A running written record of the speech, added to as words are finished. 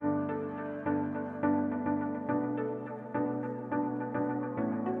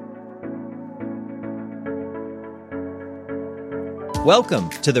Welcome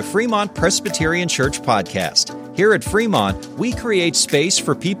to the Fremont Presbyterian Church podcast. Here at Fremont, we create space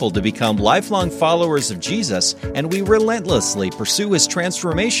for people to become lifelong followers of Jesus, and we relentlessly pursue His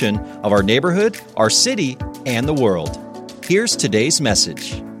transformation of our neighborhood, our city, and the world. Here's today's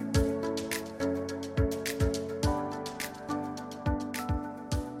message.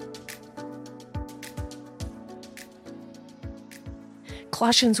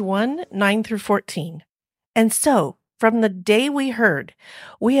 Colossians 1, 9 through 14. And so, from the day we heard,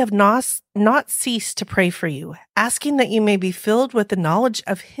 we have not ceased to pray for you, asking that you may be filled with the knowledge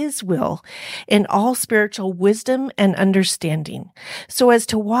of His will in all spiritual wisdom and understanding, so as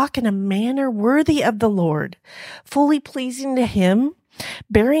to walk in a manner worthy of the Lord, fully pleasing to Him,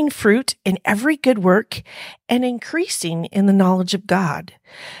 bearing fruit in every good work, and increasing in the knowledge of God,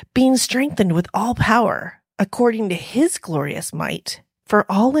 being strengthened with all power, according to His glorious might, for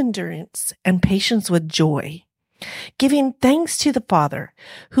all endurance and patience with joy, giving thanks to the Father,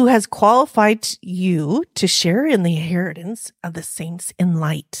 who has qualified you to share in the inheritance of the saints in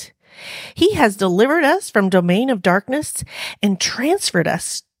light. He has delivered us from domain of darkness and transferred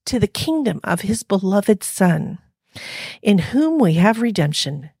us to the kingdom of His beloved Son, in whom we have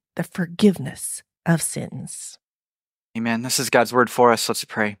redemption, the forgiveness of sins. Amen. This is God's word for us. Let's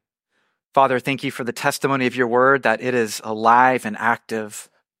pray. Father, thank you for the testimony of your word, that it is alive and active.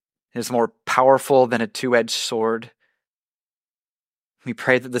 It is more powerful than a two-edged sword. We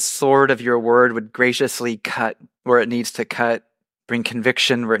pray that the sword of your word would graciously cut where it needs to cut, bring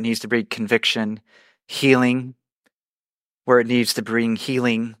conviction where it needs to bring conviction, healing where it needs to bring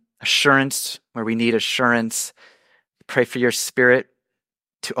healing, assurance where we need assurance. Pray for your Spirit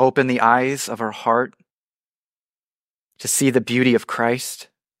to open the eyes of our heart to see the beauty of Christ.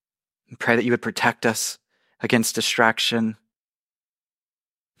 We pray that you would protect us against distraction.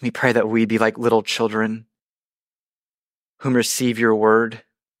 We pray that we be like little children whom receive your word,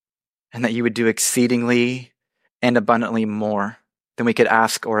 and that you would do exceedingly and abundantly more than we could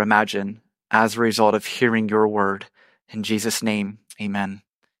ask or imagine as a result of hearing your word. In Jesus' name, amen.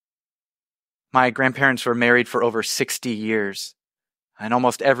 My grandparents were married for over 60 years. And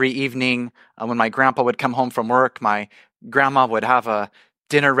almost every evening when my grandpa would come home from work, my grandma would have a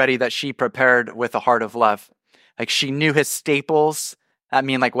dinner ready that she prepared with a heart of love. Like, she knew his staples. I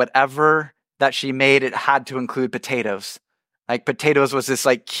mean, like, whatever that she made, it had to include potatoes. Like, potatoes was this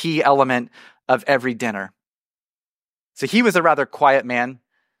like key element of every dinner. So he was a rather quiet man.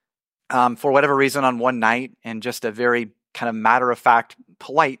 For whatever reason, on one night, in just a very kind of matter-of-fact,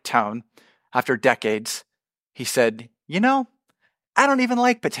 polite tone, after decades, he said, I don't even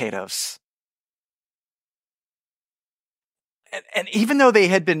like potatoes. And even though they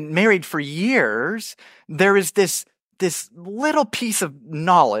had been married for years, there is this little piece of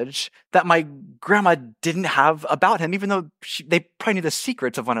knowledge that my grandma didn't have about him, even though they probably knew the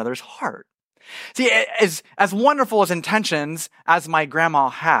secrets of one another's heart. See, as wonderful as intentions as my grandma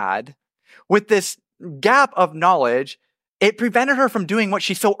had, with this gap of knowledge, it prevented her from doing what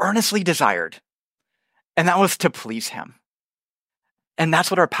she so earnestly desired, and that was to please him. And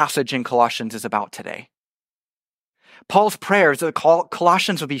that's what our passage in Colossians is about today. Paul's prayer is that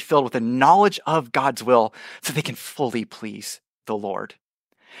Colossians will be filled with the knowledge of God's will so they can fully please the Lord.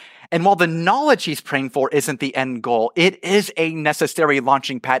 And while the knowledge he's praying for isn't the end goal, it is a necessary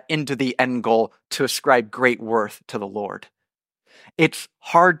launching pad into the end goal to ascribe great worth to the Lord. It's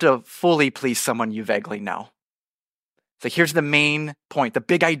hard to fully please someone you vaguely know. So here's the main point, the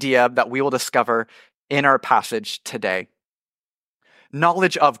big idea that we will discover in our passage today.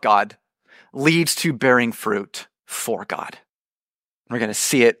 Knowledge of God leads to bearing fruit for God. We're going to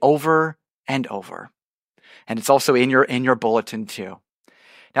see it over and over. And it's also in your bulletin too.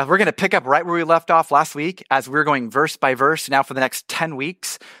 Now we're going to pick up right where we left off last week as we're going verse by verse now for the next 10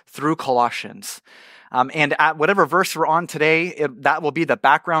 weeks through Colossians. And at whatever verse we're on today, that will be the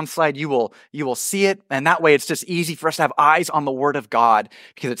background slide. You will see it. And that way it's just easy for us to have eyes on the word of God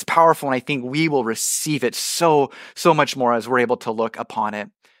because it's powerful. And I think we will receive it so much more as we're able to look upon it.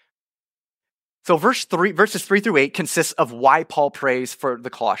 So verses 3 through 8 consists of why Paul prays for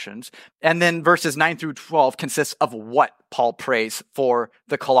the Colossians. And then verses 9 through 12 consists of what Paul prays for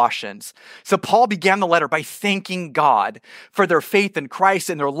the Colossians. So Paul began the letter by thanking God for their faith in Christ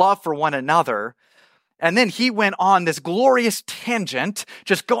and their love for one another. And then he went on this glorious tangent,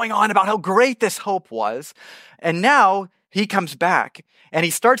 just going on about how great this hope was. And now he comes back and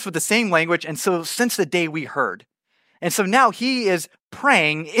he starts with the same language. And so since the day we heard. And so now he is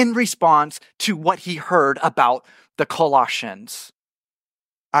praying in response to what he heard about the Colossians.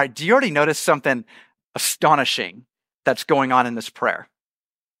 All right, do you already notice something astonishing that's going on in this prayer?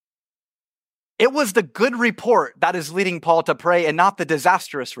 It was the good report that is leading Paul to pray and not the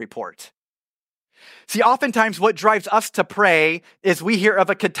disastrous report. See, oftentimes what drives us to pray is we hear of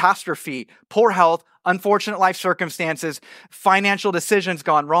a catastrophe, poor health, unfortunate life circumstances, financial decisions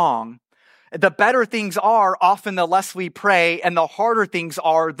gone wrong. The better things are, often the less we pray, and the harder things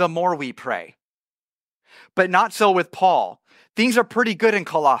are, the more we pray. But not so with Paul. Things are pretty good in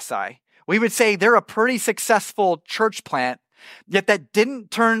Colossae. We would say they're a pretty successful church plant, yet that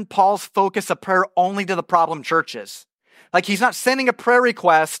didn't turn Paul's focus of prayer only to the problem churches. Like he's not sending a prayer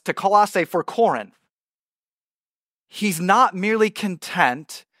request to Colossae for Corinth. He's not merely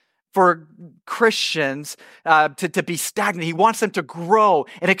content for Christians to be stagnant. He wants them to grow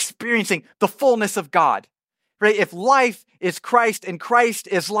and experiencing the fullness of God. Right? If life is Christ and Christ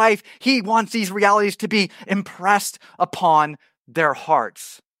is life, he wants these realities to be impressed upon their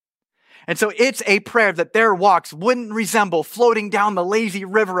hearts. And so it's a prayer that their walks wouldn't resemble floating down the lazy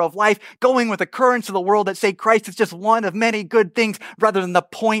river of life, going with the currents of the world that say Christ is just one of many good things rather than the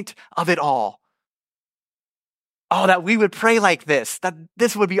point of it all. Oh, that we would pray like this, that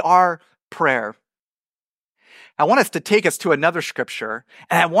this would be our prayer. I want us to take us to another scripture,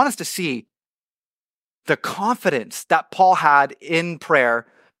 and I want us to see the confidence that Paul had in prayer.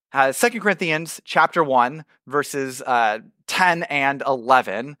 2 Corinthians chapter 1, verses 10 and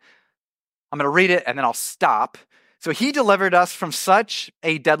 11. I'm going to read it and then I'll stop. So he delivered us from such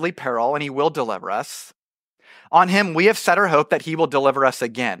a deadly peril, and he will deliver us. On him we have set our hope that he will deliver us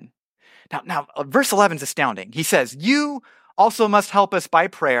again. Now, verse 11 is astounding. He says, you also must help us by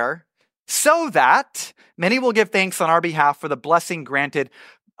prayer so that many will give thanks on our behalf for the blessing granted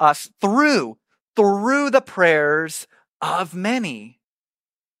us through the prayers of many.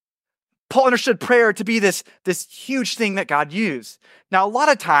 Paul understood prayer to be this huge thing that God used. Now, a lot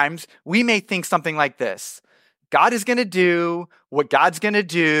of times we may think something like this. God is going to do what God's going to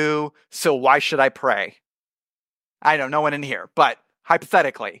do, so why should I pray? I don't know, no one in here, but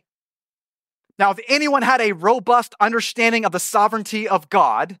hypothetically. Now, if anyone had a robust understanding of the sovereignty of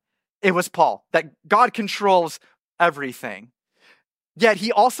God, it was Paul, that God controls everything. Yet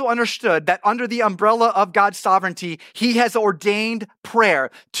he also understood that under the umbrella of God's sovereignty, he has ordained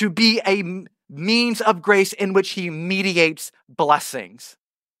prayer to be a means of grace in which he mediates blessings.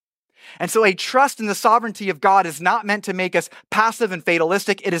 And so a trust in the sovereignty of God is not meant to make us passive and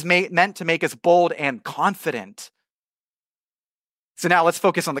fatalistic. It is meant to make us bold and confident. So now let's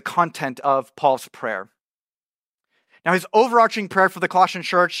focus on the content of Paul's prayer. Now, his overarching prayer for the Colossian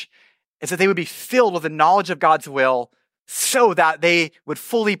church is that they would be filled with the knowledge of God's will so that they would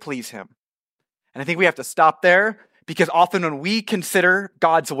fully please him. And I think we have to stop there because often when we consider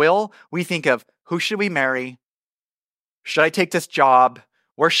God's will, we think of who should we marry? Should I take this job?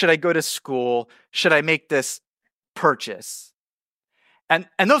 Where should I go to school? Should I make this purchase? And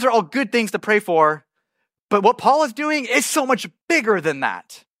those are all good things to pray for. But what Paul is doing is so much bigger than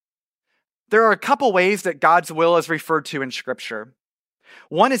that. There are a couple ways that God's will is referred to in Scripture.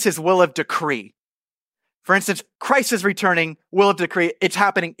 One is his will of decree. For instance, Christ is returning, will of decree, it's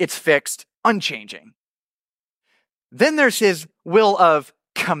happening, it's fixed, unchanging. Then there's his will of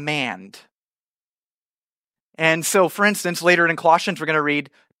command. And so, for instance, later in Colossians, we're going to read,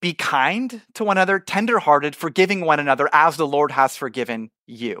 be kind to one another, tenderhearted, forgiving one another as the Lord has forgiven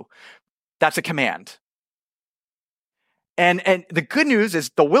you. That's a command. And the good news is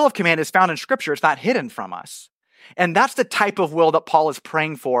the will of command is found in Scripture. It's not hidden from us. And that's the type of will that Paul is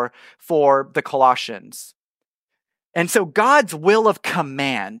praying for the Colossians. And so God's will of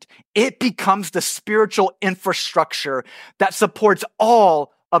command, it becomes the spiritual infrastructure that supports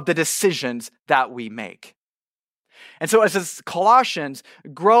all of the decisions that we make. And so as the Colossians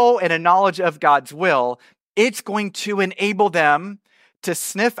grow in a knowledge of God's will, it's going to enable them to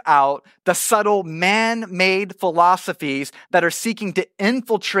sniff out the subtle man-made philosophies that are seeking to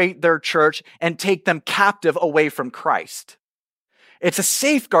infiltrate their church and take them captive away from Christ. It's a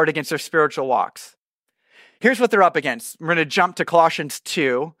safeguard against their spiritual walks. Here's what they're up against. We're going to jump to Colossians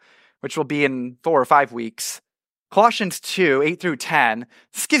 2, which will be in 4 or 5 weeks. Colossians 2, 8 through 10.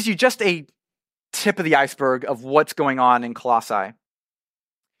 This gives you just a tip of the iceberg of what's going on in Colossae.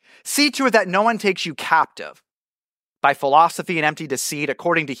 See to it that no one takes you captive by philosophy and empty deceit,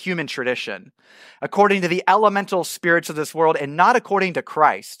 according to human tradition, according to the elemental spirits of this world, and not according to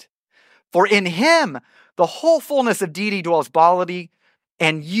Christ. For in him, the whole fullness of deity dwells bodily,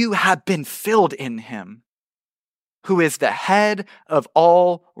 and you have been filled in him, who is the head of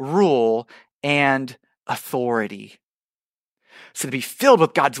all rule and authority. So to be filled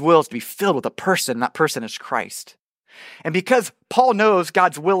with God's will is to be filled with a person, and that person is Christ. And because Paul knows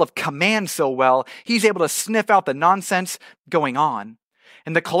God's will of command so well, he's able to sniff out the nonsense going on.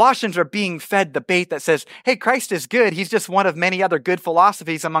 And the Colossians are being fed the bait that says, hey, Christ is good. He's just one of many other good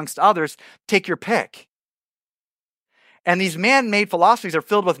philosophies amongst others. Take your pick. And these man-made philosophies are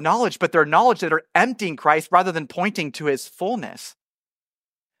filled with knowledge, but they're knowledge that are emptying Christ rather than pointing to his fullness.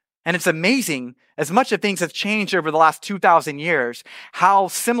 And it's amazing, as much as things have changed over the last 2,000 years, how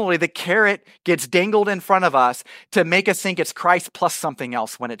similarly the carrot gets dangled in front of us to make us think it's Christ plus something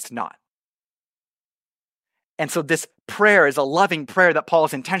else when it's not. And so this prayer is a loving prayer that Paul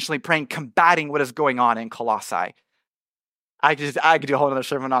is intentionally praying, combating what is going on in Colossae. I could do a whole other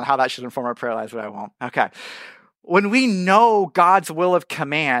sermon on how that should inform our prayer lives, but I won't. Okay. When we know God's will of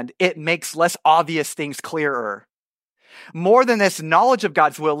command, it makes less obvious things clearer. More than this knowledge of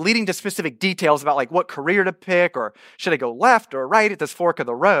God's will leading to specific details about like what career to pick or should I go left or right at this fork of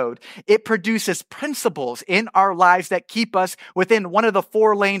the road, it produces principles in our lives that keep us within one of the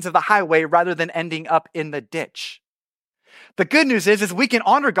 4 lanes of the highway rather than ending up in the ditch. The good news is we can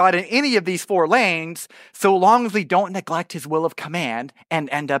honor God in any of these 4 lanes so long as we don't neglect his will of command and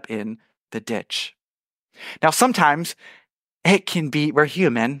end up in the ditch. Now, sometimes it can be, we're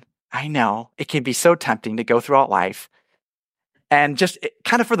human, I know, it can be so tempting to go throughout life and just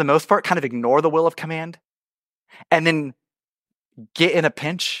kind of, for the most part, kind of ignore the will of command and then get in a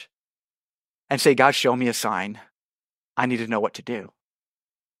pinch and say, God, show me a sign. I need to know what to do.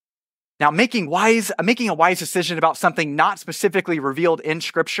 Now, making a wise decision about something not specifically revealed in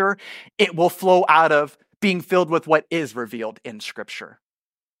Scripture, it will flow out of being filled with what is revealed in Scripture.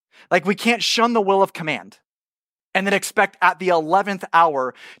 Like, we can't shun the will of command and then expect at the 11th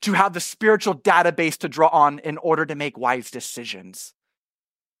hour to have the spiritual database to draw on in order to make wise decisions.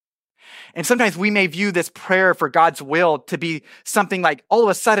 And sometimes we may view this prayer for God's will to be something like all of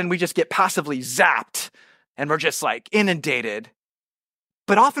a sudden we just get passively zapped and we're just like inundated.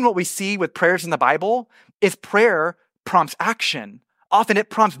 But often what we see with prayers in the Bible is prayer prompts action. Often it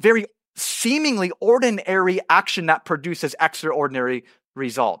prompts very seemingly ordinary action that produces extraordinary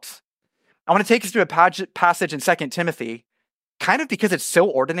results. I want to take us to a passage in 2 Timothy, kind of because it's so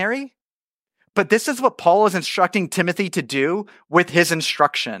ordinary, but this is what Paul is instructing Timothy to do with his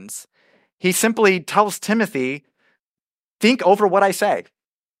instructions. He simply tells Timothy, think over what I say,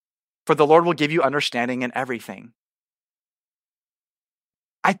 for the Lord will give you understanding in everything.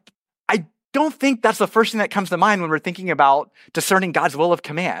 I don't think that's the first thing that comes to mind when we're thinking about discerning God's will of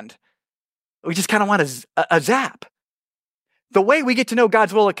command. We just kind of want a zap. The way we get to know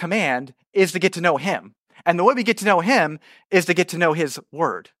God's will of command is to get to know him. And the way we get to know him is to get to know his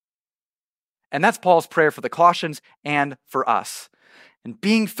word. And that's Paul's prayer for the Colossians and for us. And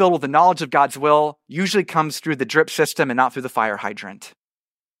being filled with the knowledge of God's will usually comes through the drip system and not through the fire hydrant.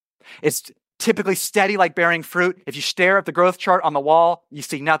 It's typically steady like bearing fruit. If you stare at the growth chart on the wall, you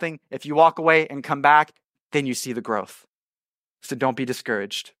see nothing. If you walk away and come back, then you see the growth. So don't be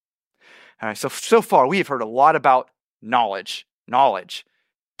discouraged. All right, so far we have heard a lot about knowledge.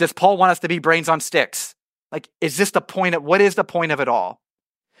 Does Paul want us to be brains on sticks? Like, is this the point of, what is the point of it all?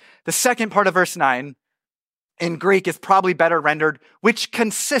 The second part of verse 9 in Greek is probably better rendered, which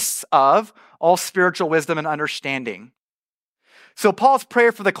consists of all spiritual wisdom and understanding. So Paul's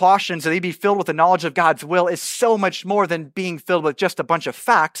prayer for the Colossians that they be filled with the knowledge of God's will is so much more than being filled with just a bunch of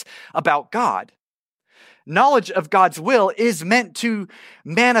facts about God. Knowledge of God's will is meant to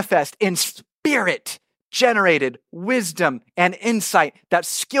manifest in spirit-generated wisdom and insight that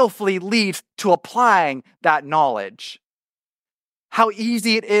skillfully leads to applying that knowledge. How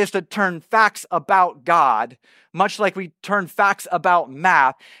easy it is to turn facts about God, much like we turn facts about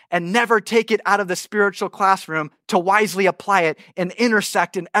math, and never take it out of the spiritual classroom to wisely apply it and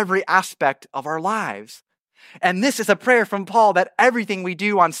intersect in every aspect of our lives. And this is a prayer from Paul that everything we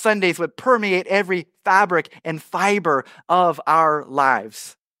do on Sundays would permeate every fabric and fiber of our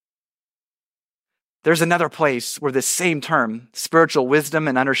lives. There's another place where this same term, spiritual wisdom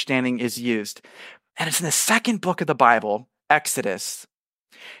and understanding, is used. And it's in the second book of the Bible, Exodus.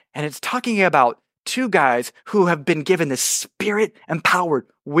 And it's talking about two guys who have been given this spirit-empowered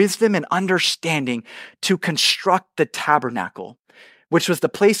wisdom and understanding to construct the tabernacle, which was the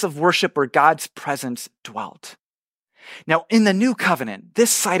place of worship where God's presence dwelt. Now, in the new covenant,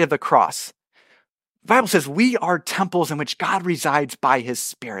 this side of the cross, the Bible says we are temples in which God resides by his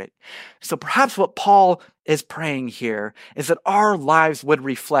Spirit. So perhaps what Paul is praying here is that our lives would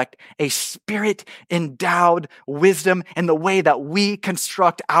reflect a Spirit-endowed wisdom in the way that we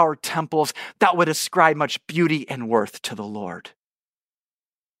construct our temples that would ascribe much beauty and worth to the Lord.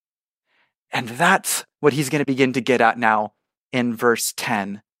 And that's what he's going to begin to get at now in verse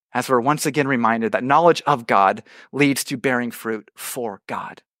 10, as we're once again reminded that knowledge of God leads to bearing fruit for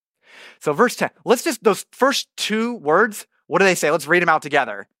God. So verse 10, those first two words, What do they say? Let's read them out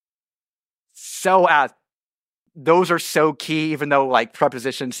together. Those are so key, even though like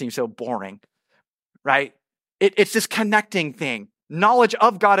prepositions seem so boring, right? It's this connecting thing. Knowledge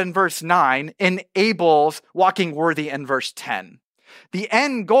of God in verse 9 enables walking worthy in verse 10. The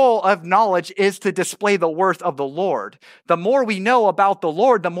end goal of knowledge is to display the worth of the Lord. The more we know about the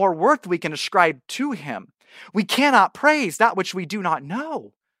Lord, the more worth we can ascribe to him. We cannot praise that which we do not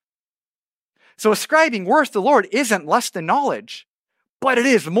know. So ascribing worth to the Lord isn't less than knowledge, but it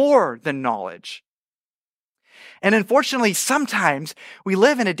is more than knowledge. And unfortunately, sometimes we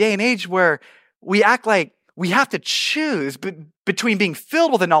live in a day and age where we act like we have to choose between being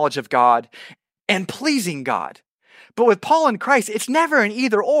filled with the knowledge of God and pleasing God. But with Paul and Christ, it's never an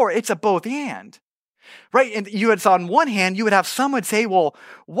either or, it's a both and. Right? And on one hand, you would have someone say, well,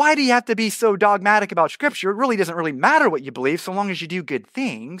 why do you have to be so dogmatic about Scripture? It really doesn't really matter what you believe so long as you do good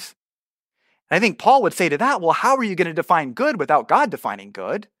things. And I think Paul would say to that, well, how are you going to define good without God defining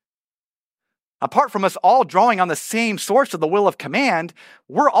good? Apart from us all drawing on the same source of the will of command,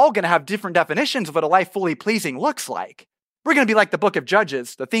 we're all going to have different definitions of what a life fully pleasing looks like. We're going to be like the book of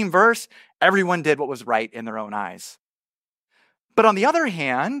Judges, the theme verse, everyone did what was right in their own eyes. But on the other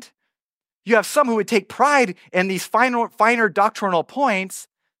hand, you have some who would take pride in these finer doctrinal points,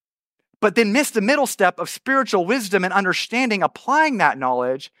 but then miss the middle step of spiritual wisdom and understanding, applying that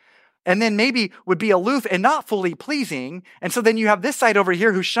knowledge, and then maybe would be aloof and not fully pleasing. And so then you have this side over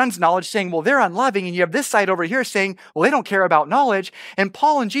here who shuns knowledge saying, well, they're unloving. And you have this side over here saying, well, they don't care about knowledge. And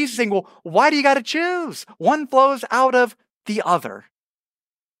Paul and Jesus saying, well, why do you got to choose? One flows out of the other.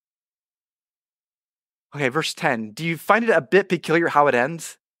 Okay, verse 10. Do you find it a bit peculiar how it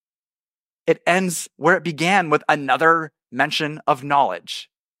ends? It ends where it began, with another mention of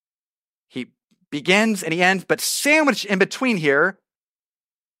knowledge. He begins and he ends, but sandwiched in between here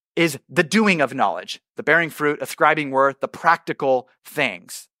is the doing of knowledge, the bearing fruit, ascribing worth, the practical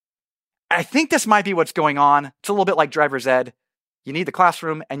things. I think this might be what's going on. It's a little bit like driver's ed. You need the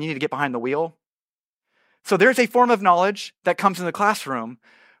classroom and you need to get behind the wheel. So there's a form of knowledge that comes in the classroom,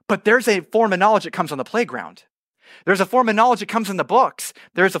 but there's a form of knowledge that comes on the playground. There's a form of knowledge that comes in the books.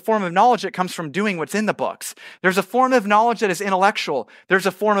 There's a form of knowledge that comes from doing what's in the books. There's a form of knowledge that is intellectual. There's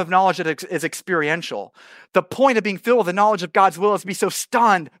a form of knowledge that is experiential. The point of being filled with the knowledge of God's will is to be so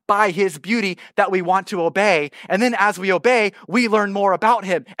stunned by his beauty that we want to obey. And then as we obey, we learn more about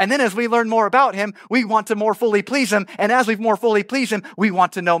him. And then as we learn more about him, we want to more fully please him. And as we more fully please him, we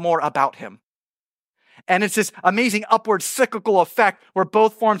want to know more about him. And it's this amazing upward cyclical effect where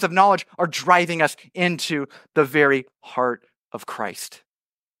both forms of knowledge are driving us into the very heart of Christ.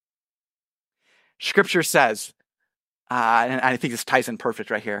 Scripture says, and I think this ties in perfect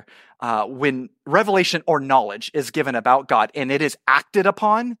right here, when revelation or knowledge is given about God and it is acted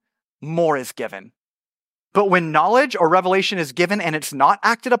upon, more is given. But when knowledge or revelation is given and it's not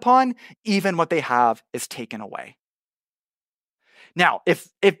acted upon, even what they have is taken away. Now, if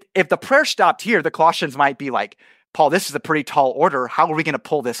the prayer stopped here, the Colossians might be like, Paul, this is a pretty tall order. How are we going to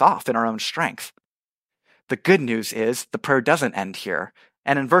pull this off in our own strength? The good news is the prayer doesn't end here.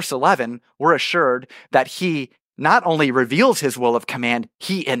 And in verse 11, we're assured that he not only reveals his will of command,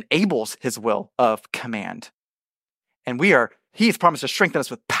 he enables his will of command. And he has promised to strengthen us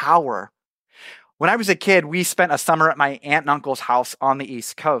with power. When I was a kid, we spent a summer at my aunt and uncle's house on the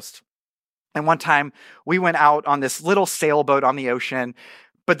East Coast. And one time we went out on this little sailboat on the ocean,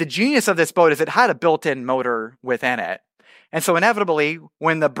 but the genius of this boat is it had a built-in motor within it. And so inevitably,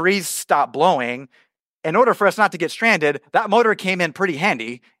 when the breeze stopped blowing, in order for us not to get stranded, that motor came in pretty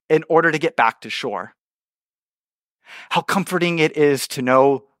handy in order to get back to shore. How comforting it is to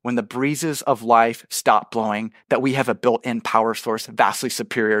know when the breezes of life stop blowing that we have a built-in power source vastly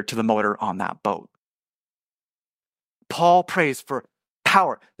superior to the motor on that boat. Paul prays for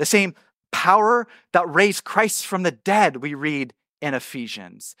power, the same power that raised Christ from the dead, we read in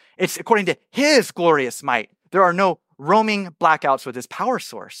Ephesians. It's according to his glorious might. There are no roaming blackouts with his power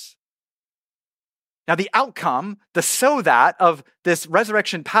source. Now, the outcome, the so that of this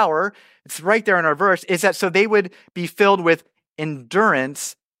resurrection power, it's right there in our verse, is that so they would be filled with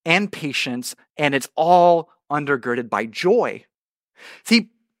endurance and patience, and it's all undergirded by joy. See,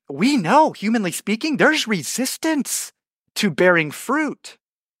 we know, humanly speaking, there's resistance to bearing fruit.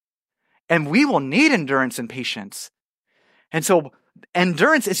 And we will need endurance and patience. And so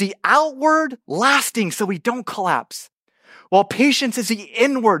endurance is the outward lasting so we don't collapse, while patience is the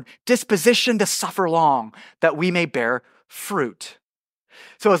inward disposition to suffer long that we may bear fruit.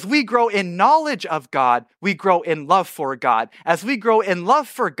 So as we grow in knowledge of God, we grow in love for God. As we grow in love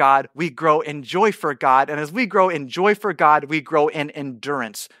for God, we grow in joy for God. And as we grow in joy for God, we grow in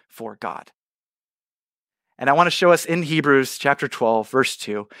endurance for God. And I want to show us in Hebrews chapter 12, verse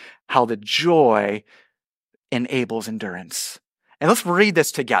 2, how the joy enables endurance. And let's read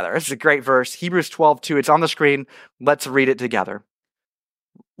this together. This is a great verse. Hebrews 12:2. It's on the screen. Let's read it together.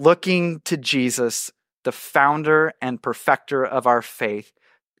 Looking to Jesus, the founder and perfecter of our faith,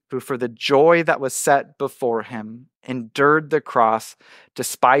 who for the joy that was set before him endured the cross,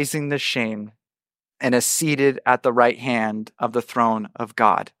 despising the shame, and is seated at the right hand of the throne of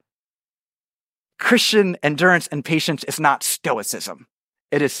God. Christian endurance and patience is not stoicism.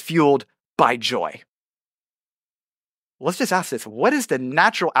 It is fueled by joy. Let's just ask this. What is the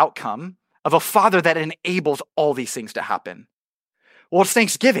natural outcome of a father that enables all these things to happen? Well, it's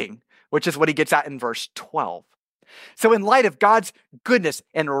thanksgiving, which is what he gets at in verse 12. So in light of God's goodness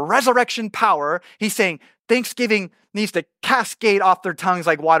and resurrection power, he's saying thanksgiving needs to cascade off their tongues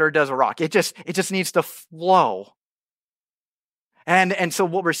like water does a rock. It just needs to flow. And so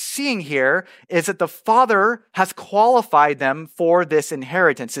what we're seeing here is that the Father has qualified them for this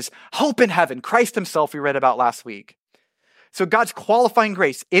inheritance, this hope in heaven, Christ himself we read about last week. So God's qualifying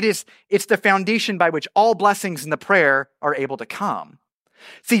grace, it's the foundation by which all blessings in the prayer are able to come.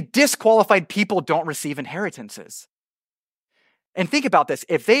 See, disqualified people don't receive inheritances. And think about this.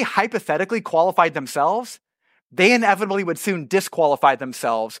 If they hypothetically qualified themselves, they inevitably would soon disqualify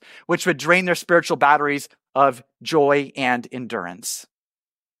themselves, which would drain their spiritual batteries of joy and endurance.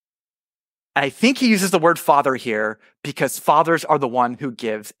 And I think he uses the word father here because fathers are the one who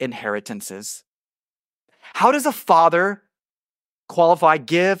gives inheritances. How does a father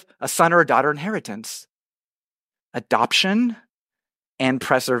give a son or a daughter inheritance? Adoption and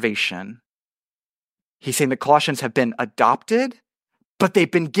preservation. He's saying the Colossians have been adopted, but they've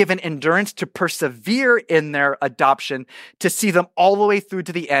been given endurance to persevere in their adoption, to see them all the way through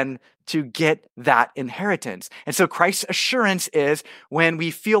to the end to get that inheritance. And so Christ's assurance is when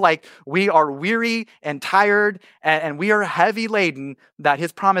we feel like we are weary and tired and we are heavy laden, that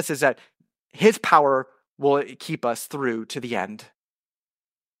his promise is that his power will keep us through to the end.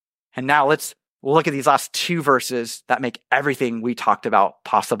 And now let's look at these last two verses that make everything we talked about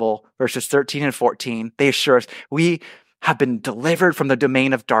possible. Verses 13 and 14, they assure us we have been delivered from the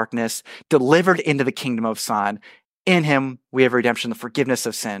domain of darkness, delivered into the kingdom of Son. In him, we have redemption, the forgiveness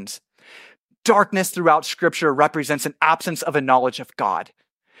of sins. Darkness throughout Scripture represents an absence of a knowledge of God.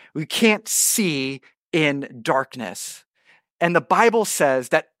 We can't see in darkness. And the Bible says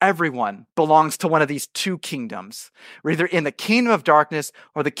that everyone belongs to one of these two kingdoms. We're either in the kingdom of darkness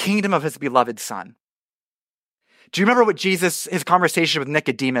or the kingdom of his beloved Son. Do you remember what his conversation with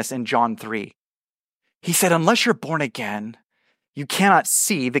Nicodemus in John 3? He said, unless you're born again, you cannot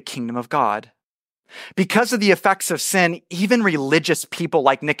see the kingdom of God. Because of the effects of sin, even religious people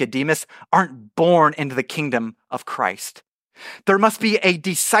like Nicodemus aren't born into the kingdom of Christ. There must be a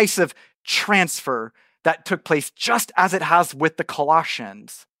decisive transfer that took place just as it has with the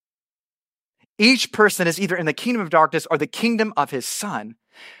Colossians. Each person is either in the kingdom of darkness or the kingdom of his Son.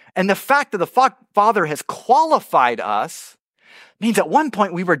 And the fact that the Father has qualified us means at one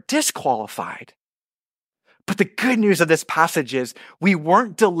point we were disqualified. But the good news of this passage is we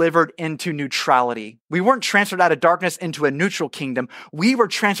weren't delivered into neutrality. We weren't transferred out of darkness into a neutral kingdom. We were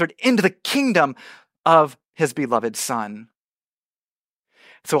transferred into the kingdom of his beloved Son.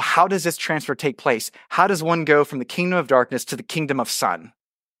 So how does this transfer take place? How does one go from the kingdom of darkness to the kingdom of Son?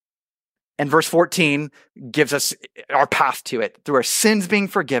 And verse 14 gives us our path to it through our sins being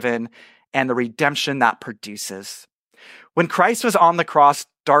forgiven and the redemption that produces. When Christ was on the cross,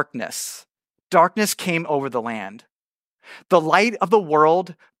 darkness came over the land. The light of the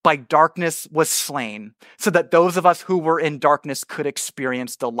world by darkness was slain, so that those of us who were in darkness could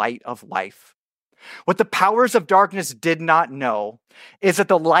experience the light of life. What the powers of darkness did not know is that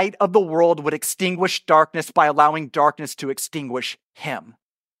the light of the world would extinguish darkness by allowing darkness to extinguish him.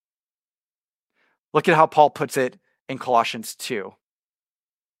 Look at how Paul puts it in Colossians 2.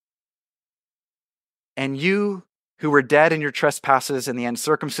 And you who were dead in your trespasses and the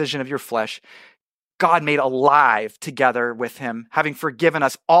uncircumcision of your flesh, God made alive together with him, having forgiven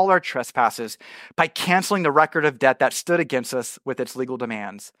us all our trespasses by canceling the record of debt that stood against us with its legal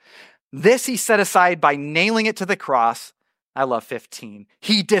demands. This he set aside by nailing it to the cross. I love 15.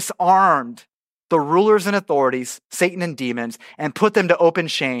 He disarmed the rulers and authorities, Satan and demons, and put them to open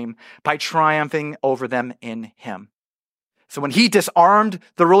shame by triumphing over them in him. So when he disarmed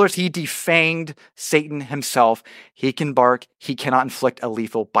the rulers, he defanged Satan himself. He can bark. He cannot inflict a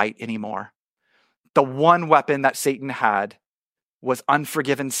lethal bite anymore. The one weapon that Satan had was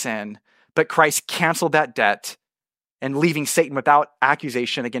unforgiven sin, but Christ canceled that debt and leaving Satan without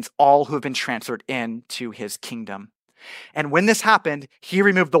accusation against all who have been transferred into his kingdom. And when this happened, he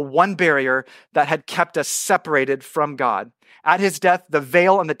removed the one barrier that had kept us separated from God. At his death, the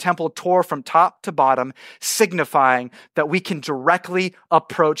veil in the temple tore from top to bottom, signifying that we can directly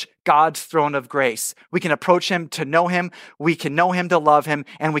approach God's throne of grace. We can approach him to know him, we can know him to love him,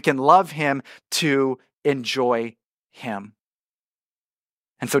 and we can love him to enjoy him.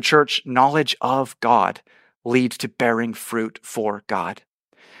 And so, church, knowledge of God leads to bearing fruit for God.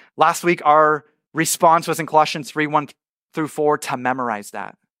 Last week, our response was in Colossians 3:1-4 to memorize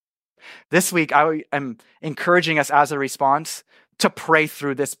that. This week, I am encouraging us as a response to pray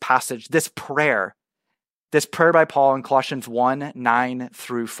through this passage, this prayer by Paul in Colossians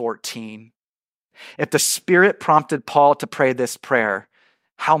 1:9-14. If the Spirit prompted Paul to pray this prayer,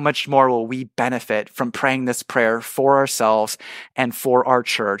 how much more will we benefit from praying this prayer for ourselves and for our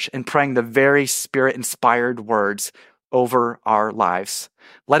church and praying the very Spirit-inspired words over our lives?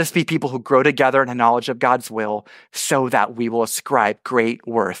 Let us be people who grow together in a knowledge of God's will so that we will ascribe great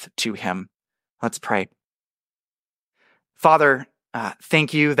worth to him. Let's pray. Father,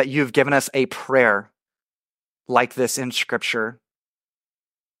 thank you that you've given us a prayer like this in Scripture.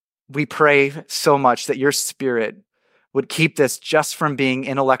 We pray so much that your Spirit would keep this just from being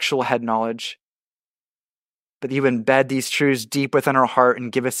intellectual head knowledge, but you embed these truths deep within our heart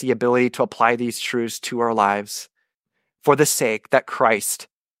and give us the ability to apply these truths to our lives for the sake that Christ,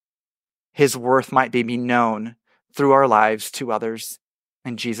 his worth might be known through our lives to others.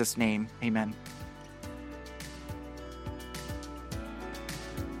 In Jesus' name, amen.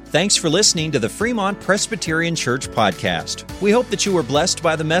 Thanks for listening to the Fremont Presbyterian Church podcast. We hope that you were blessed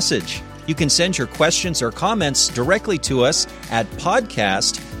by the message. You can send your questions or comments directly to us at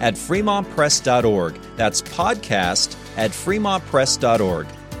podcast@fremontpress.org. That's podcast@fremontpress.org.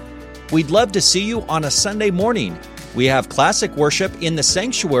 We'd love to see you on a Sunday morning. We have classic worship in the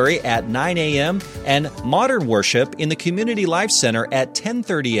sanctuary at 9 a.m. and modern worship in the Community Life Center at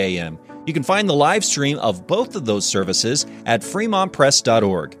 10:30 a.m. You can find the live stream of both of those services at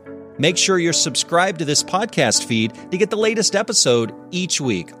fremontpress.org. Make sure you're subscribed to this podcast feed to get the latest episode each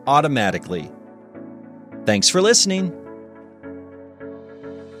week automatically. Thanks for listening.